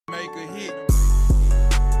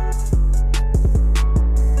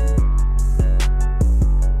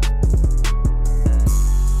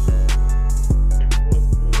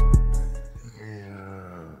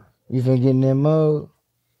You finna get in that mode?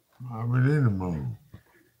 I'm in the mode.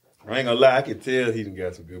 I ain't gonna lie, I can tell he done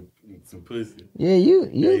got some pussy. Yeah,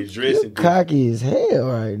 you cocky as hell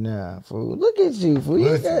right now, fool. Look at you,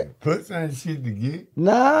 fool. Pussy ain't shit to get.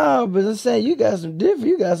 Nah, but I'm saying you got some different.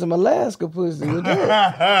 You got some Alaska pussy with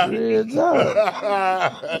that. Real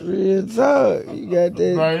talk. Real talk. You got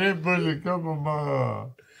that. Man, that pussy come from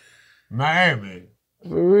Miami.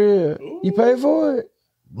 For real. Ooh. You pay for it?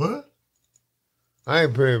 What? I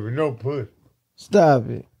ain't paying for no pussy. Stop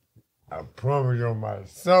it. I promise on my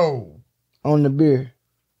soul. On the beer.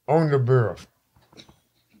 On the beer.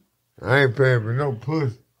 I ain't paying for no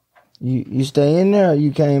pussy. You stay in there or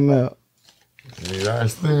you came out? Yeah, I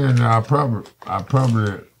stay in there. I probably,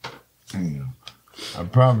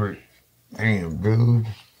 damn, dude.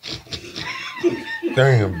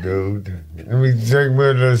 Damn, dude. Let me take me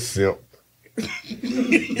a little sip.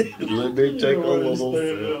 Let me take a little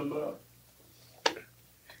sip.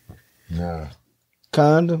 Nah.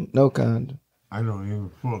 Condom? No condom. I don't even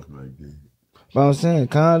fuck like that. But I'm saying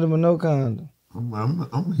condom or no condom?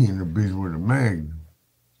 I'm hitting the bitch with a magnum.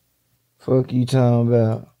 Fuck you talking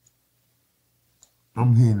about?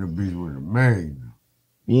 I'm hitting the bitch with a magnum.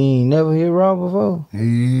 You ain't never hit raw before?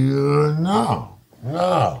 Hell no.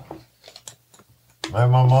 No. Like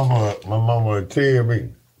my mama would tell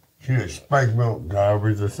me, she'll spank me on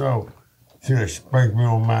garbage or so. She'll spank me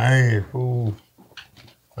on my ass, fool.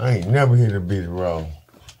 I ain't never hit a bitch raw.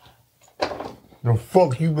 The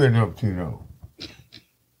fuck you been up to though?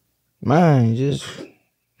 Mine, just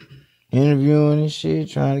interviewing and shit,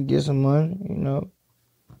 trying to get some money, you know.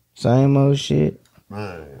 Same old shit.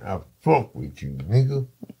 Man, I fuck with you, nigga.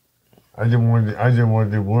 I just want the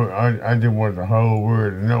whole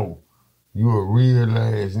world to know you a real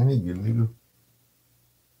ass nigga.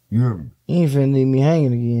 You ain't finna leave me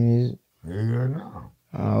hanging again, is it? Hell no.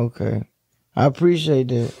 Oh, okay. I appreciate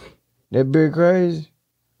that. That beer crazy?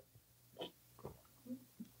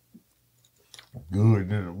 Good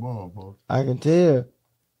than a motherfucker. I can tell.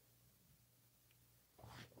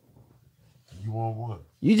 You want one?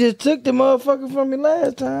 You just took the motherfucker from me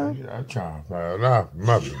last time. Yeah, I try to fire it off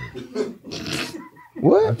my beer.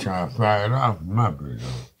 What? I try to fire it off my beer,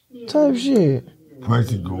 though. Type shit.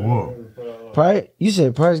 Prices go up. Price? You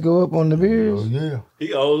said price go up on the beers? Oh, yeah.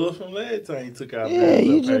 He owed us from last time he took out. Yeah,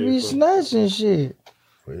 you just be snatching shit.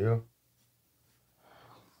 Well.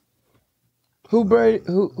 Who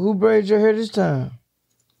braided your hair this time?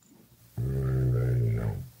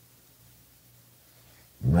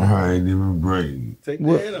 I ain't even braid. Take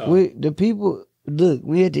the head off. The people, look,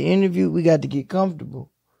 we had the interview, we got to get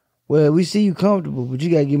comfortable. Well, we see you comfortable, but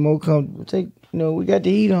you got to get more comfortable. We got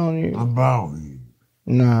the heat on here. I'm bald head.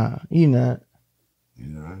 Nah, you not.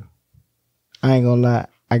 Yeah. I ain't gonna lie,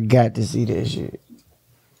 I got to see that shit.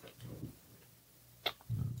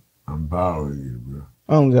 I'm bald head, bro.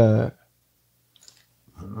 Oh, God.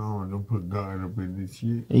 No, don't put God up in this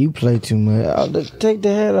shit. You play too much. Oh, look, take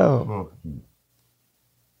the hat off. Fuck you.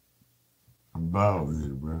 I'm bald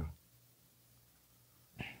head, bro.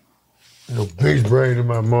 No bitch braid in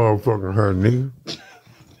my motherfucking hair, nigga.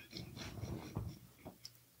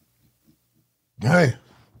 Damn.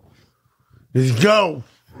 Let's go.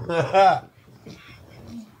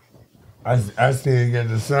 I still got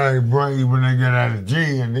the same braid when I got out of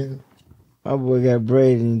jail, nigga. My boy got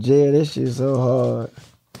braided in jail. That shit so hard.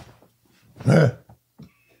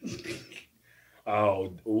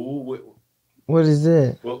 Oh, ooh, what is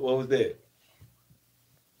that? What was that?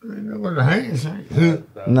 I ain't know what the handshake.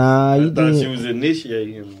 Nah, you thought did. she was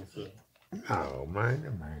initiating him. No,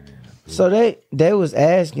 man. So they was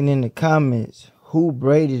asking in the comments who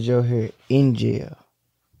braided your hair in jail.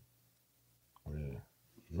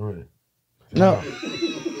 Right.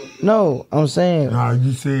 No, I'm saying. No,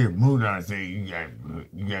 you said mood. I said you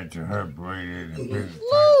got your hair braided.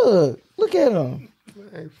 Look at him.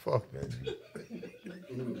 Hey, fuck that nigga.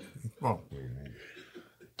 Fuck that nigga.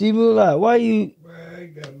 D-Moolah, why you? Man, I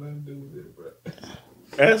ain't got nothing to do with it, bro.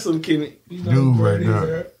 Ask him, Kenny. Dude right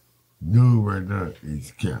there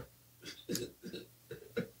is cap.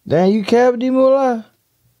 Damn, you cap D-Moolah?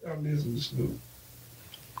 I'm messing with Snoop.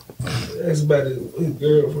 That's about his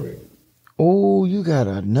girlfriend. Oh, you got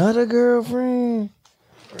another girlfriend?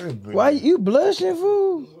 Why you blushing,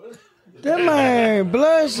 fool? That man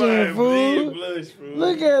blushing, fool.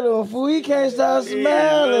 Look at him, fool. He can't stop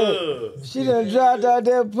smiling. She done dropped out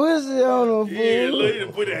that pussy on him, fool. Yeah, look, he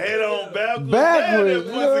put the head on backwards. Backwards.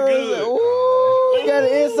 That pussy good. Ooh, He got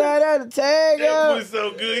the inside out, the tag That out. pussy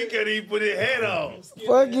so good, he can't even put his hat on.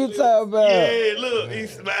 Fuck you talking about? Yeah, look,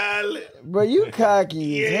 he's smiling. Bro, you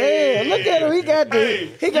cocky as hell. Look at him. He got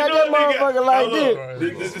Hey, that motherfucker like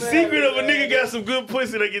this. The secret of a nigga got some good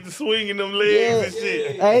pussy, they get to swinging them legs and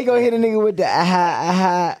shit. Hey, he gonna hit a nigga with the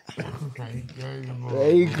aha.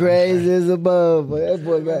 He crazy as a motherfucker. That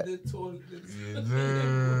boy got.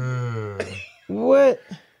 What?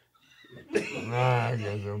 Nah, I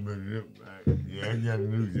got some big. Yeah, I got a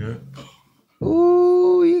new jet.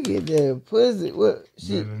 Ooh, you get that pussy. What?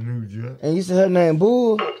 She. Got a new jet. And you said her name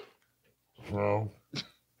Bull? Bro.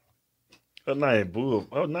 Her name Bull.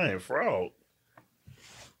 Her name Frog.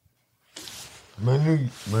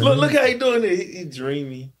 Look how he doing it. He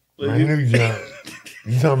dreamy. My new job.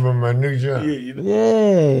 You talking about my new job? Yeah, you know.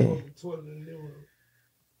 Yeah.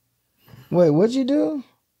 Wait, what you do?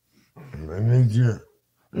 My new job.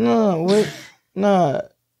 No, what? Nah.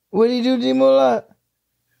 What do you do, D-Moolah?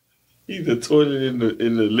 He's the toilet in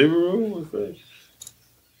the living room. What's that?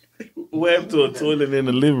 What happened to a toilet in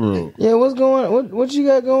the living room? Yeah, what's going on? What you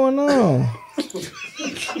got going on?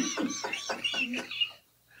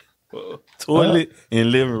 Toilet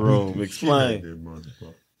in living room. Explain.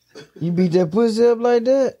 You beat that pussy up like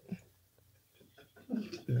that?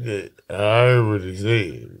 I heard what he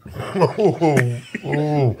said.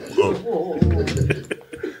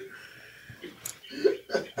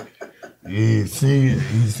 You see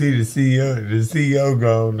the CEO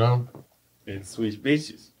gone now. And switch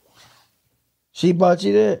bitches. She bought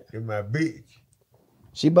you that? And my bitch.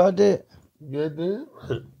 She bought that? Yeah, dude.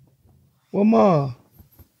 What mom?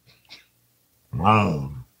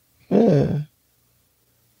 Mom. Yeah.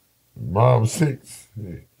 Mom 6.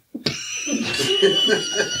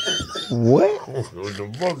 What? What the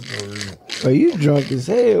fuck? Are you drunk as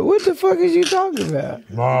hell? What the fuck is you talking about?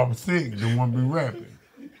 Mom 6, the one be rapping.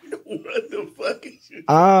 What the fuck is you?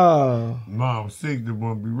 Oh. Mom 6, the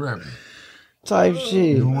one be rapping. Type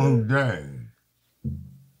shit. The one who died.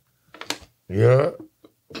 Yeah.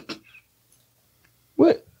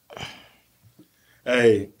 What?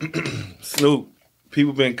 Hey, Snoop.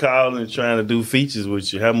 People been calling trying to do features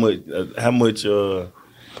with you. How much?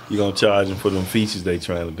 You gonna charge them for them features they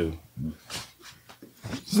trying to do?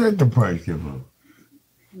 Set the price, give up.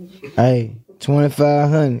 Hey,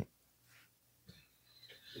 2,500.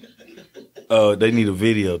 They need a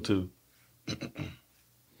video too.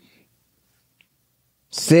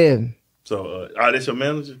 7. So, that's your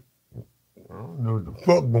manager? I don't know what the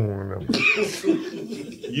fuck going on.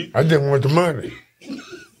 I just want the money.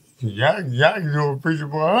 Y'all can do a feature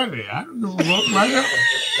for 100. I don't give a fuck right now.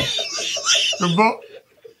 The fuck?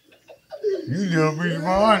 You do a feature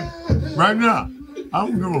for 100 right now. I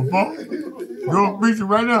don't give a fuck. Do a feature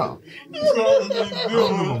right now. I don't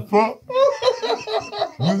give a fuck.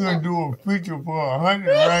 You're gonna do a feature for 100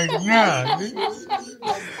 right now.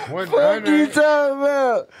 What What you talking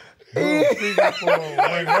about? Hey,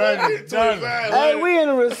 Hey, we in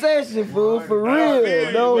a recession, fool, for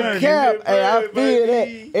real. No cap. Hey, I feel that.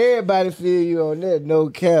 Everybody feel you on that. No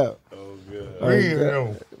cap. Oh god.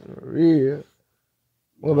 real. Real.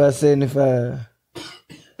 What about 75?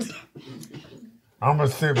 I'm gonna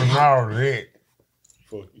sip an hour of that.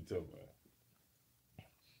 Fuck you talking about?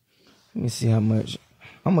 Let me see how much.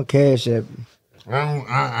 I'm a cash app you.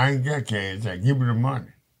 I ain't got cash. I give me the money.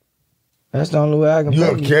 That's the only way I can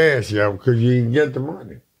You're pay you. cash out because you didn't get the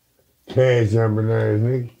money. Cash out, but ass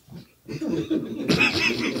nigga.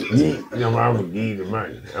 I'm gonna give you the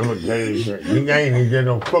money. I'm gonna cash out. You ain't even get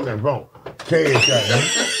no fucking phone. Cash out, nigga.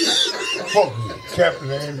 Fuck you,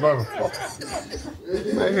 captain ass motherfucker.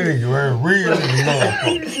 Man, this nigga very real nigga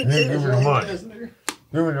motherfucker. Nigga, give me the money.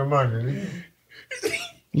 Give me the money, nigga.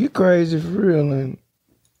 You crazy for real, ain't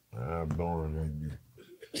I'm born like this.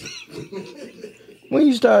 When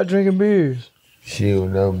you start drinking beers? Shit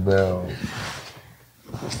with no bell.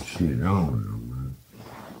 Shit, I don't know,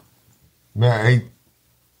 man.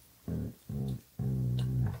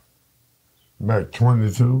 About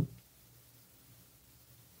 22.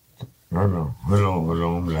 Hold on.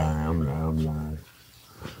 I'm lying.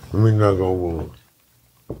 Let me not go on.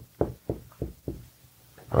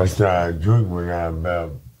 I started drinking when I was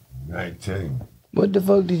about 19. What the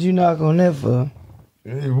fuck did you knock on that for?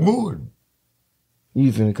 It would.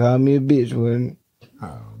 You finna call me a bitch, wasn't it?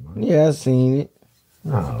 Oh, man. Yeah, I seen it.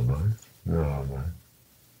 No, man.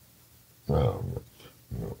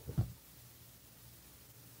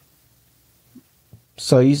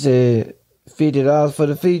 So you said $50 for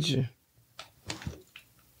the feature?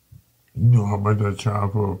 You know how much I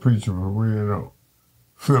charge for a picture for real though?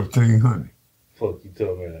 $1,500. Fuck you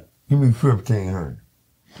talking about? Give me $1,500.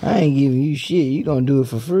 I ain't giving you shit. You gonna do it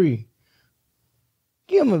for free.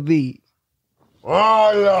 Give him a beat.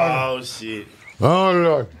 Oh, Lord. Oh shit. Oh,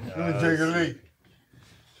 Lord. Let me take a leak.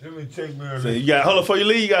 Let me take me a So leak. you got hold on before you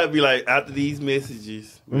leave. You gotta be like after these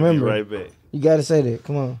messages. We'll Remember. be right back. You gotta say that.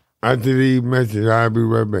 Come on. After these messages, I'll be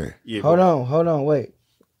right back. Yeah. Hold on, wait.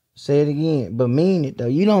 Say it again. But mean it though.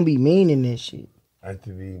 You don't be meaning this shit.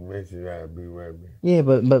 After these messages, I'll be right back. Yeah,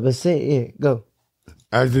 but say it. Yeah, go.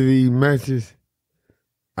 After these messages,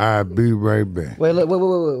 I'll be right back.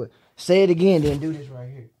 Wait. Say it again, then do this right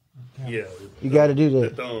here. Yeah. You gotta do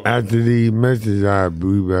that. Thumb. After these messages, I'll be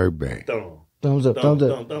right back. Thumb. Thumbs up, thumbs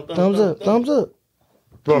up. Thumbs up.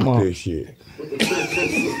 Fuck Come on. this shit. Fuck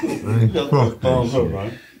thumbs up,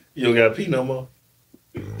 right? You don't got pee no more.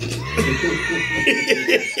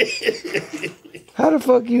 How the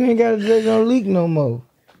fuck you ain't got a drink on leak no more?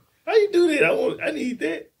 How you do that? I need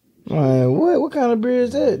that. Man, what kind of beer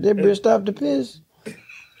is that? That beer stopped the piss?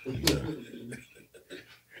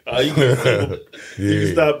 Oh, you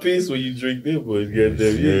can stop piss when you drink this, boy.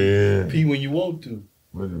 Goddamn, Yeah. Pee when you want to.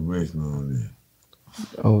 What's the rest on there?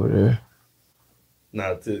 Over there.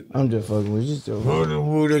 Not to. I'm just fucking with you still.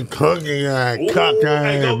 Who the cooking guy, Ooh, cock hey, go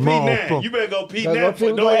ass pee now. motherfucker. You better go pee Go now. pee. We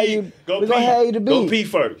Don't gonna have eat. you- Go we pee. gonna have you to Go beat. pee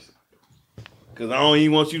first. Cause I don't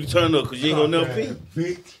even want you to turn up. Cause you ain't gonna never pee.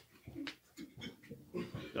 Bitch.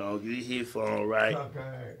 Don't get his headphone right.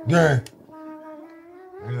 Yeah.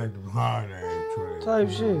 I like them hard ass trips. Type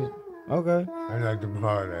shit. Okay. I like them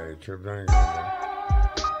hard ass trips. I ain't gonna lie.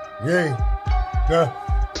 Yeah.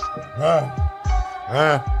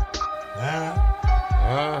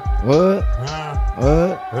 What?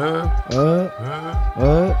 What?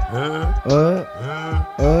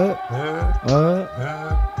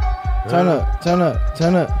 Turn up. Cause of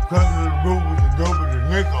the root with the dope of the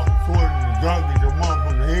nickel, before the drug is your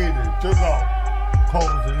motherfucking head that took off.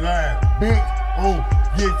 Close the line, bitch. Oh,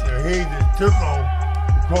 get your head that took off.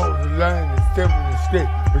 Close the line and step in the stick.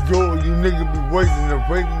 But yo, you niggas be wasting the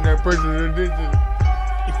waiting that person that did this.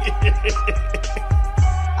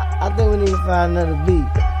 I think we need to find another beat.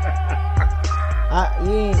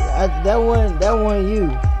 That one you.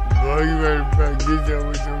 Boy, you better get that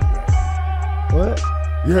with your guy. What?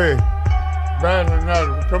 Yeah. Bad or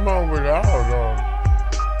not, come on with it all, dog.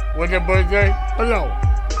 What that boy say? Hold on.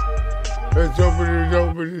 Let's open it.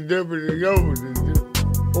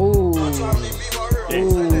 Ooh.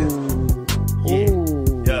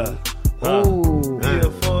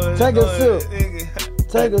 Take a sip.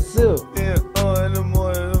 Take a sip.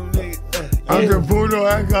 I'm the food or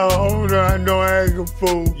alcohol, I know I ain't a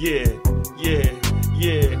fool. Yeah.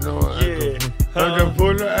 I'm the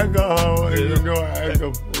food or alcohol, and you know I ain't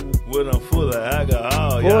a fool. When I'm full of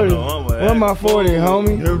alcohol, y'all 40. know I'm a Where my 40,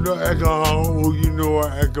 homie? You know alcohol, you know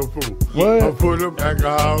I act a fool. What? I'm full of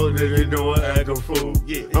alcohol, and they know I act a fool.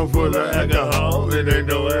 I'm full of alcohol, and they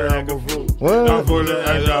know I act a fool. What? I'm full of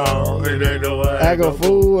alcohol, and they know I Act a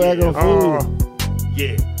fool.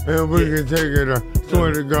 Yeah. And we can take it off.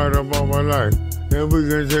 Swear to God, I'm on my life. And we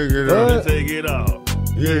can take it What? off. Take it off.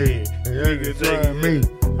 Yeah. You can try me.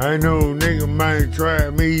 I know nigga might try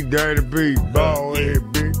me, dirty beat, bald head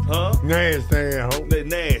bitch. Huh? Nasty ass hoe. That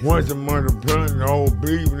nasty. Once a month, blunt, old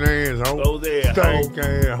beef ass hoe. Oh, there, Stank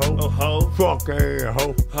ass hoe. Oh, ho. Fuck ass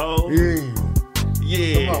hoe. Ho. Yeah.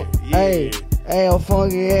 Yeah. Hey, old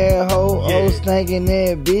funky ass hoe, Yeah. old stinking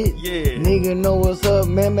ass bitch. Yeah. Nigga know what's up,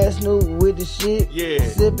 man. Snoop with the shit. Yeah.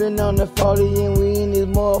 Sipping on the 40 and we in this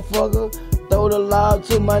motherfucker. Throw the loud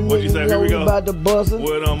to my What you nigga, say? know Here we we go. about to bust him.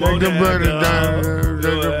 When I'm Take on the that brother down, alcohol,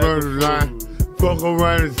 take the brother line. Fuck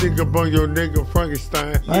around and stick up on your nigga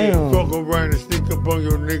Frankenstein. Damn. Fuck around and stick up on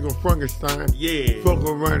your nigga Frankenstein. Yeah. Fuck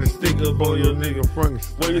around and stick up on your nigga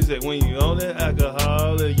Frankenstein. What you say? When you on that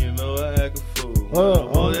alcohol, and you know I act a fool. When What? I'm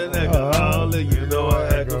on that alcohol, and you know I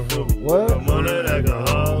act a fool. What? When I'm on that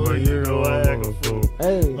alcohol, and you know I act a fool.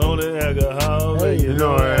 Hey, On that alcohol, Hey. and you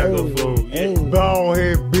know I act a Hey. fool. Hey. Yeah. Bald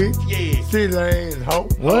head bitch. Yeah. Silly ass hoe.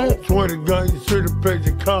 What? 20 gun, you should have paid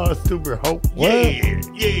your car, stupid hoe. Yeah. Ain't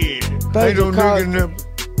no nigga never.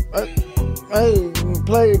 Hey,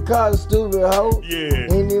 play the card, stupid hoe. Yeah.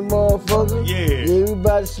 Any motherfucker. Yeah. Yeah, we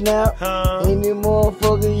about to snap. Huh? Any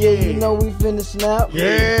motherfucker. Yeah, you know we finna snap.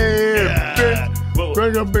 Yeah, bitch. Whoa.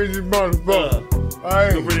 Break up bitches, motherfucker.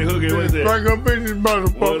 Hey, Go pretty hooky, what's that? break up bitches, When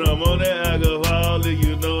motherfucker. I'm on that alcohol, then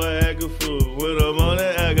you know I act a fool. When I'm on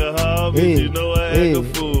that alcohol, bitch, Yeah. you know I act a Yeah.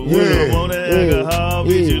 fool. Yeah. When I'm on that alcohol,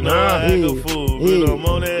 bitch, you know I act a Yeah. fool. When I'm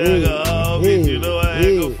on that alcohol, bitch, you know I act a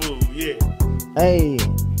Yeah. fool. Yeah. Hey,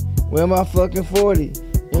 where my fucking 40?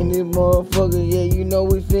 In this motherfucker, yeah, you know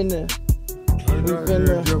we finna. You throw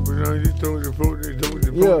the food, they throw the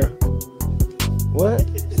food. Yeah. What?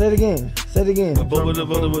 Say it again. Say it again. He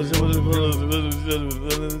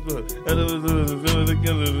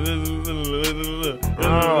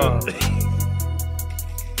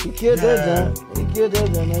killed that John. He killed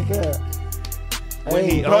that John. That guy. When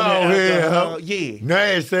he on that alcohol, yeah.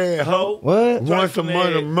 Nasty ass hoe. What? Want some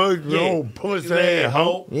money, merch, old pussy ass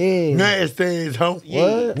hoe. Yeah. Nasty ass hoe.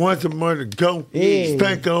 What? Want some money, go. Yeah.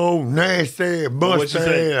 Stank old nasty ass, bust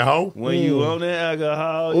ass hoe. When you on that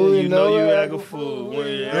alcohol, Ooh, you know you act a fool. When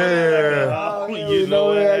you on that alcohol, you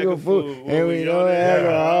know you act a fool. And we know we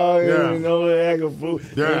alcohol, and we know we act a fool.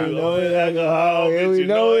 And we know we alcohol, and we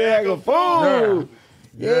know we act a fool.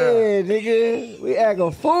 Yeah, nigga, we act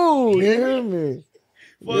a fool. You hear me?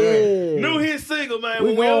 Yeah. New hit single, man. We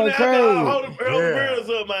When we on going that crazy. alcohol, hold them beers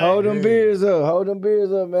up, man. Hold them beers up. Hold them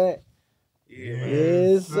beers up, man. Yeah, man.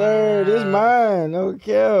 Yes, sir. This mine. No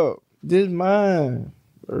cap. This mine.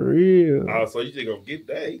 For real. Oh, so you just gonna get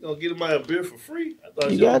that? You gonna get him out a beer for free? I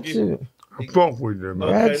thought You you got get to. I fuck with that, man.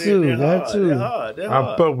 Got Okay, to, that got hard, to. That hard. That I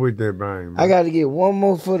hard. fuck with that, man. I got to get one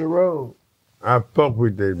more for the road. I fuck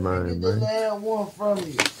with that, man. Get the last one from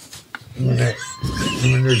you. Give me that.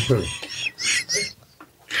 Give me that too.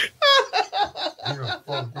 You done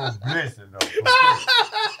fucked your blessing, though.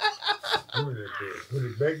 Give me that bitch. Put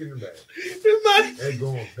it back in the bag. That's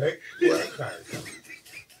going back where I got it.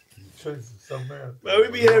 You chasing something else. Man, we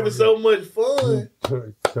be having so much fun.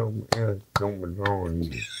 Touch something else don't belong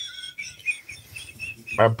here.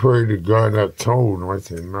 I pray to God. I told him, I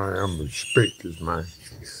said, man, I'm gonna respect this, man.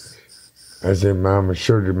 I said, man, I'm gonna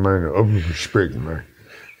show this man the upper respect, man.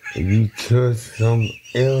 If you touch something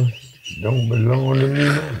else don't belong to me,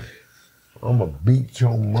 man, I'm gonna beat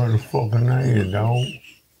your motherfucking ass, dog.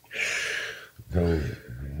 So,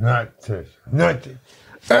 not touch nothing.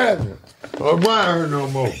 Ever. Around her no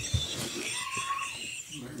more.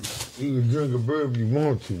 You can drink a beer if you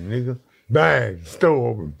want to, nigga. Bag, store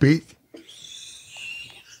over, bitch.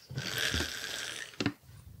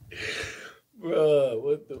 Bruh,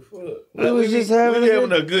 what the fuck? We was just having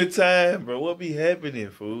a good time, bro. What be happening,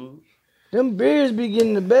 fool? Them beers be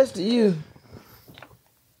getting the best of you.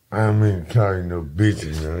 I mean, call you no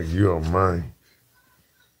bitches, man. You're mine.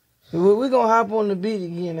 We gonna hop on the beat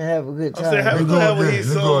again and have a good I'm saying, time. we gonna have a hit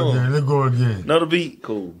Let's go song. again. Let's go again. Another beat,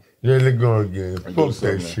 cool. Yeah, let's go again. do Fuck something,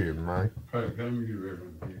 that man. shit, man.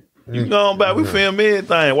 You go on back. We film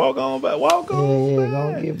everything. Walk on back. Walk on Yeah, back.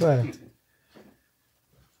 gonna get by.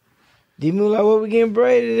 D-Moolah, what we getting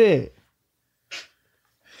braided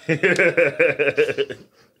at?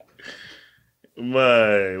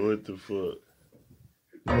 Man, what the fuck?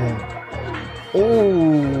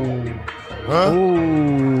 Ooh. Huh?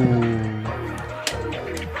 Ooh.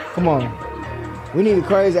 Come on. We need a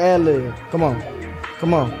crazy ad-lib. Come on.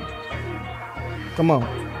 Come on. Come on.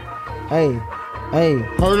 Hey. Hey.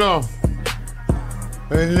 Hold on.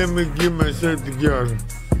 Hey, let me get myself together.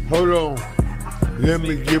 Hold on. Let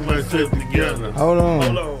me get myself together. Hold on.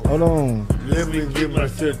 Hold on. Hold on. Let me get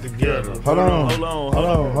myself together. Hold on. Hold on. Hold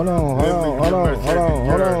on. Hold on. Hold on. Hold on. Hold on.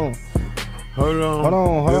 Hold on. Hold on. Hold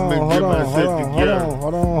on, hold Let on, me hold get on, myself hold on, together.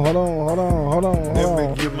 hold on, hold on, hold on, hold on, hold Let on.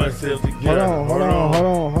 me get myself Hold together. on, hold on, hold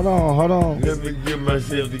on, hold on, hold on. Let me get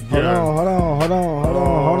myself Hold together. on, hold on, hold on, hold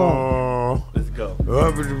on, hold on. Let's go.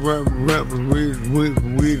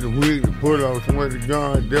 Wig, pull off, swear to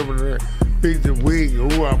God, devil that piece of wig,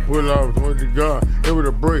 ooh, I pull off, swear to God, it was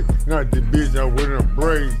a break, not the bitch, I wouldn't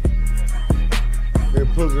braid. They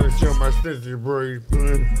put in show my sister braid.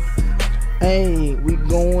 Hey, we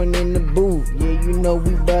going in the booth. Yeah, you know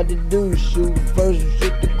we about to do shoot first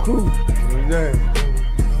shoot the crew.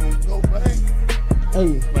 Go back.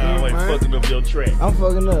 Hey, Man, I ain't fucking up your track. I'm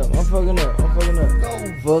fucking up. I'm fucking up. I'm fucking up.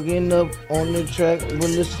 Fucking up on the track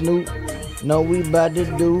with the Snoop. Know we about to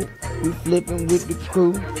do. We flipping with the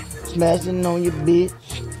crew. Smashing on your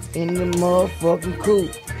bitch in the motherfucking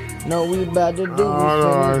coupe. Know we about to do. We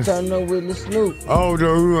finna turn up with the Snoop.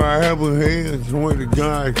 Although who I have a hand, swear to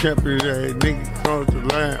God, kept his ass, nigga crossed the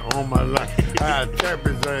line on my life. I tap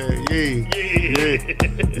his ass, yeah.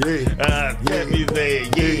 I tap his ass,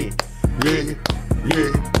 yeah.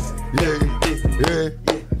 Yeah.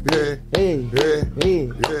 Hey, hey,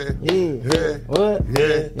 hey, what?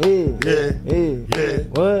 Yeah. Hey, hey,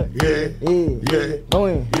 what? Hey,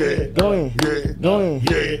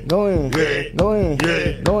 going.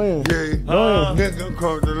 Nigga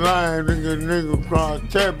cross the line, nigga cross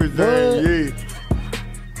tap his ass,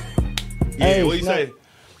 Yeah, Hey, what you Snoop. say?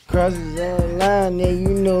 Crosses that line, yeah, you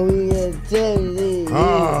know we had to tell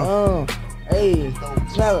it. Hey,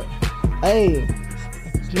 snap it. Hey,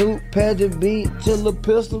 Snoop had the beat till a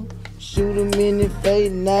pistol. Shoot him in the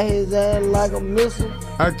face, now his ass like a missile.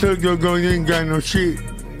 I told your girl you ain't got no shit.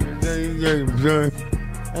 you gave him, son?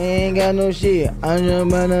 I ain't got no shit. I know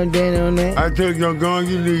about no day on that. I took your gun,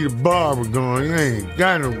 you need a barber gun. You ain't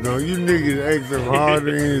got no gun. You niggas acting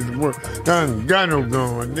harder in his work. I ain't got no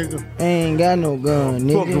gun, nigga. I ain't got no gun,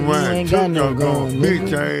 nigga. Fuck around, You ain't got took no your gun, gun, bitch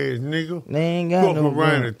nigga. ass nigga. They ain't got Fuck no around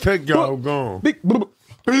gun. and take y'all gun. Big brr,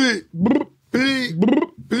 Beep, beep,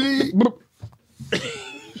 beep. brr.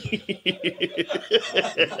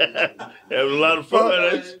 Having a lot of fun,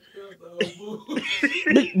 ain't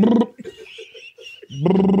Big brr,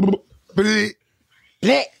 brr. Beep,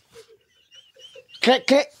 Clack. Clack,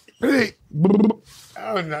 clack. beep. Brr,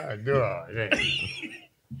 I'm not doing that.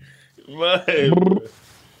 Man,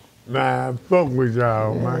 Man, fuck with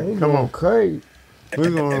y'all, man. Come on. Crazy. We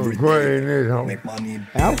gonna pray in this home. Make money.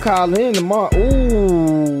 I'm calling in tomorrow.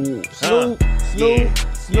 Ooh. Snoop, Yeah.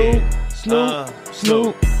 Snoop, Snoop,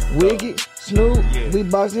 Snoop, Wikid, Snoop. Yeah. We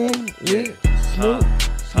boxing. Wikid, Snoop,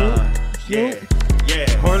 yeah,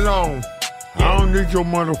 yeah, Hold on. I don't need your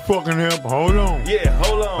motherfucking help. Hold on. yeah,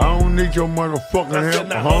 hold on. I don't need your motherfucking I said, help.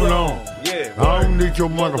 now, Hold on. Yeah, I don't need your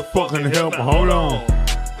motherfucking help. Hold on.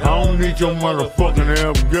 I don't need your motherfucking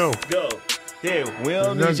help. Go. Go. Yeah, we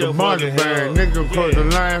don't need That's your the money fucking bag. help. Nigga, cause the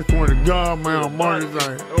last one to God, man, I'm on his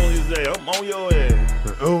ass. On his ass. I'm on your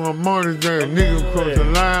ass. Oh, I'm on his ass. Nigga, cause the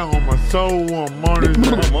line on my soul, I'm on his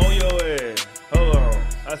ass. I'm on your ass. Hold on.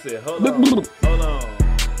 I said, hold on. Hold on.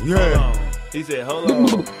 Hold Yeah. on. He said, hold on.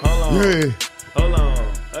 Hold on. Yeah. Hold on.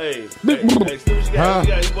 Hey, hey, Stu, what you got?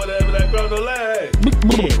 You got you whatever that cross the line.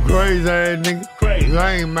 Yeah, Crazy ass nigga. crazy.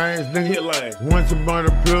 Lame ass Hit nigga. line. Once upon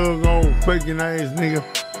a plug on faking ass nigga.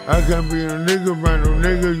 I can't be a nigga, man, no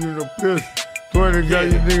nigga, you the piss. Swear to God,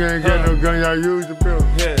 you nigga ain't got no gun, y'all use the pill.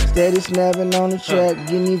 Yeah. Steady snapping on the track,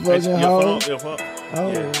 getting these fucking hoes. Your phone.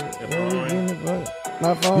 Oh, Yeah, your phone ring.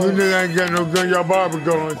 My phone. You nigga ain't got no gun, y'all barber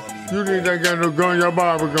guns. You niggas ain't got no gun, y'all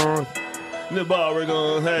barber guns. The barber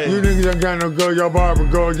gun, hey. You niggas ain't got no gun, y'all barber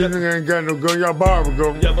guns. You niggas ain't got no gun, y'all barber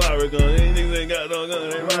guns. Your barber gun. These niggas ain't got no gun.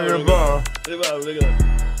 They You barber need a gun. bar. They barber gun.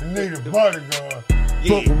 You need a bodyguard.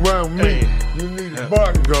 Yeah. Fuck around me. Hey. You need a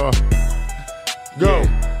bodyguard. Go.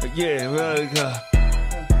 Yeah, barber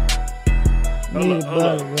Need a hold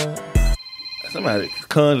body, on. bro. Somebody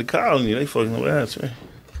calling you. They fucking up ass, man.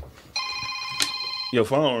 Your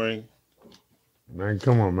phone ring. Man,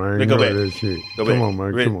 come on, man. Then You go know back. that shit. Go Come back. on,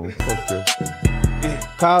 man. Ready. Come on. Fuck this.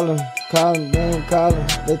 Call him, damn, call him.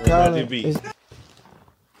 They call him. beat. It's-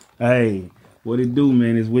 Hey, what it do,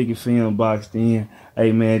 man? It's Wikid Film Boxed In.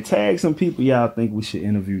 Hey, man, tag some people y'all think we should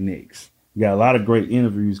interview next. We got a lot of great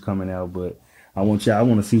interviews coming out, but I want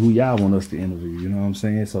to see who y'all want us to interview. You know what I'm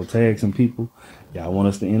saying? So tag some people y'all want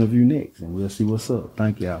us to interview next, and we'll see what's up.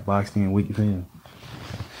 Thank y'all. Boxed In, Wikid Film.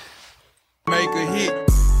 Make a hit.